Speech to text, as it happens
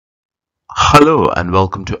Hello and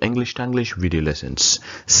welcome to English to English video lessons.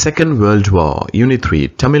 Second World War, Unit 3,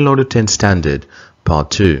 Tamilnadu 10th Standard,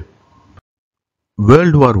 Part 2.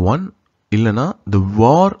 World War I இல்லனா The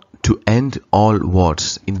War to End All Wars.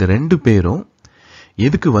 இந்த ரெண்டு பேரும்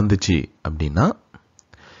எதுக்கு வந்துச்சு அப்படின்னா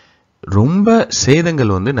ரொம்ப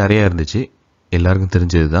சேதங்கள் நிறைய இருந்துச்சு. எல்லாருக்கும்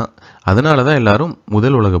தெரிஞ்சதுதான். அதனால தான் எல்லாரும்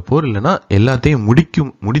முதல் உலக போர் இல்லனா எல்லாத்தையும்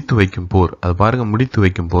முடித்து வைக்கும் போர். அது பாருங்க, முடித்து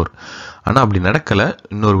வைக்கும் போர். ஆனா அப்படி நடக்கல.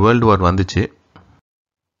 இன்னொரு வேர்ல்டு வார் வந்துச்சு.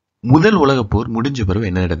 முதல் உலக போர் முடிஞ்ச பிறகு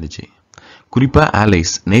என்ன நடந்துச்சு? குறிப்பா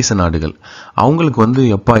ஆலைஸ், நேச நாடுகள், அவங்களுக்கு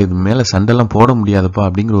எப்பா இது மேல சண்டைலாம் போட முடியாதப்பா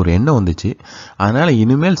அப்படிங்கிற ஒரு எண்ணம் வந்துச்சு. அதனால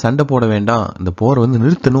இனிமேல் சண்டை போட வேண்டாம், இந்த போரை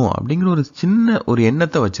நிறுத்தணும் அப்படிங்கிற ஒரு சின்ன ஒரு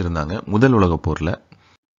எண்ணத்தை வச்சிருந்தாங்க முதல் உலக போர்ல.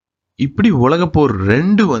 இப்படி உலகப்போர்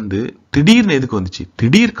 2 திடீர்னு எதுக்கு வந்துச்சு?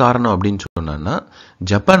 திடீர் காரணம் அப்படின்னு சொன்னா,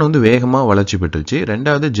 ஜப்பான் வேகமா வளர்ச்சி பெற்றுச்சு.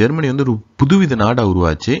 ரெண்டாவது ஜெர்மனி ஒரு புதுவித நாடா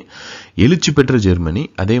உருவாச்சு. எழுச்சி பெற்ற ஜெர்மனி,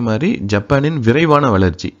 அதே மாதிரி ஜப்பானின் விரைவான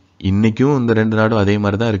வளர்ச்சி. இன்னைக்கும் இந்த 2 நாடும் அதே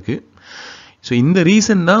மாதிரி தான் இருக்கு. ஸோ இந்த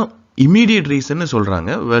ரீசன் தான் இமீடியட் ரீசன்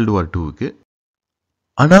சொல்றாங்க வேர்ல்டு வார் 2க்கு.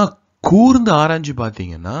 ஆனா கூர்ந்து ஆராய்ஞ்சு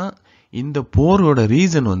பார்த்தீங்கன்னா இந்த போரோட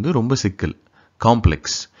ரீசன் ரொம்ப சிக்கல்,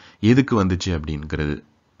 காம்ப்ளெக்ஸ். எதுக்கு வந்துச்சு அப்படிங்கிறது.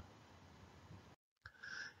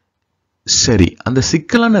 சரி, அந்த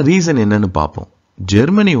சிக்கலான ரீசன் என்னன்னு பார்ப்போம்.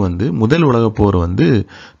 ஜெர்மனி முதல் உலக போர்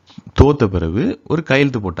தோத்த பிறகு ஒரு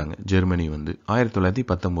கையெழுத்து போட்டாங்க. ஜெர்மனி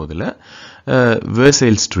 1919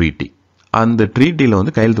 வெர்சைல்ஸ் ட்ரீட்டி, அந்த ட்ரீட்டில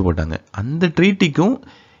கையெழுத்து போட்டாங்க. அந்த ட்ரீட்டிக்கும்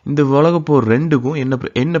இந்த உலக போர் 2க்கும்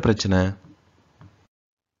என்ன பிரச்சனை?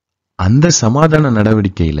 அந்த சமாதான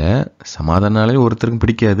நடவடிக்கையில, சமாதானாலே ஒருத்தருக்கும்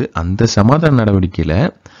பிடிக்காது, அந்த சமாதான நடவடிக்கையில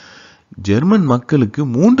ஜெர்மன் மக்களுக்கு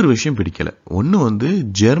 3 விஷயம் பிடிக்கல. ஒன்னு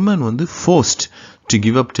German forced to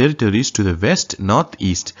give up territories to the west, north,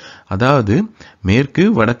 east. அதாவது மேற்கு,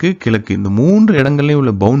 வடக்கு, கிழக்கு, இந்த 3 இடங்கள்லயும்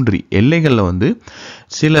உள்ள பவுண்டரி எல்லைகள்ல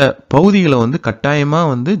சில பகுதிகளை கட்டாயமா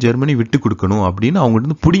ஜெர்மனி விட்டு கொடுக்கணும் அப்படின்னு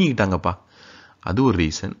அவங்க புடுங்கிட்டாங்கப்பா. அது ஒரு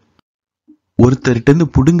ரீசன். ஒருத்தர்கிட்ட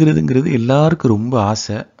புடுங்கிறதுங்கிறது எல்லாருக்கும் ரொம்ப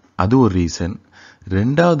ஆசை, அது ஒரு ரீசன்.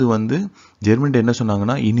 ரெண்டாவது ஜெர்மனிட்ட என்ன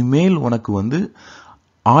சொன்னாங்கன்னா, இனிமேல் உனக்கு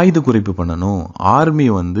ஆயுத குறைப்பு பண்ணணும், ஆர்மி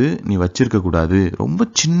நீ வச்சிருக்க கூடாது, ரொம்ப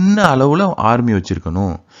சின்ன அளவுல ஆர்மி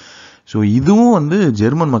வச்சிருக்கணும். ஸோ இதுவும்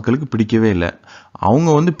ஜெர்மன் மக்களுக்கு பிடிக்கவே இல்லை.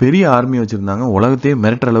 அவங்க பெரிய ஆர்மி வச்சிருந்தாங்க, உலகத்தையே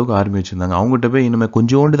மிரட்டுற அளவுக்கு ஆர்மி வச்சிருந்தாங்க. அவங்ககிட்ட போய் இனிமே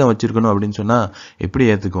கொஞ்சோண்டு தான் வச்சிருக்கணும் அப்படின்னு சொன்னா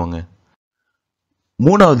எப்படி ஏத்துக்குவாங்க?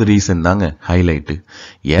 3வது ரீசன் தாங்க ஹைலைட்டு.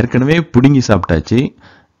 ஏற்கனவே புடுங்கி சாப்பிட்டாச்சு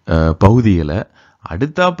பகுதிகளை.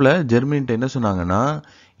 அடுத்தாப்புல ஜெர்மனிட்ட என்ன சொன்னாங்கன்னா,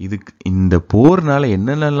 இதுக்கு இந்த போர்னால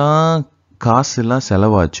என்னென்னலாம் காசுலாம்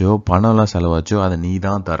செலவாச்சோ, பணம்லாம் செலவாச்சோ அதை நீ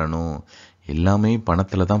தான் தரணும். எல்லாமே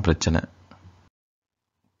பணத்துல தான் பிரச்சனை.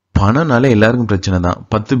 பணம்னால எல்லாருக்கும் பிரச்சனை தான்.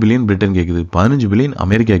 10 பில்லியன் பிரிட்டன் கேட்குது, 15 பில்லியன்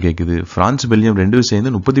அமெரிக்கா கேட்குது, பிரான்ஸ், பெல்ஜியம் 2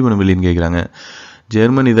 சேர்ந்து 33 பில்லியன் கேட்குறாங்க.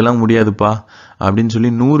 ஜெர்மன் இதெல்லாம் முடியாதுப்பா அப்படின்னு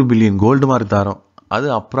சொல்லி 100 பில்லியன் கோல்டு மார்க் தரோம். அது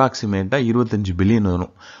அப்ராக்சிமேட்டா 25 பில்லியன்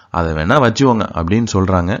வரும். அதை வேணா வச்சுவோங்க அப்படின்னு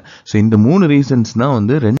சொல்றாங்க. ஸோ இந்த 3 ரீசன்ஸ் தான்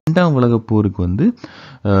 2ஆம் உலக போருக்கு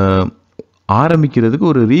ஆரம்பிக்கிறதுக்கு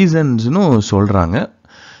ஒரு ரீசன்ஸ்னு சொல்றாங்க.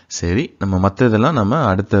 சரி, நம்ம மற்றதெல்லாம் நம்ம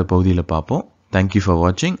அடுத்த பகுதியில் பார்ப்போம். தேங்க்யூ ஃபார்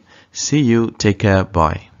வாட்சிங். See you. Take care.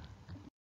 Bye.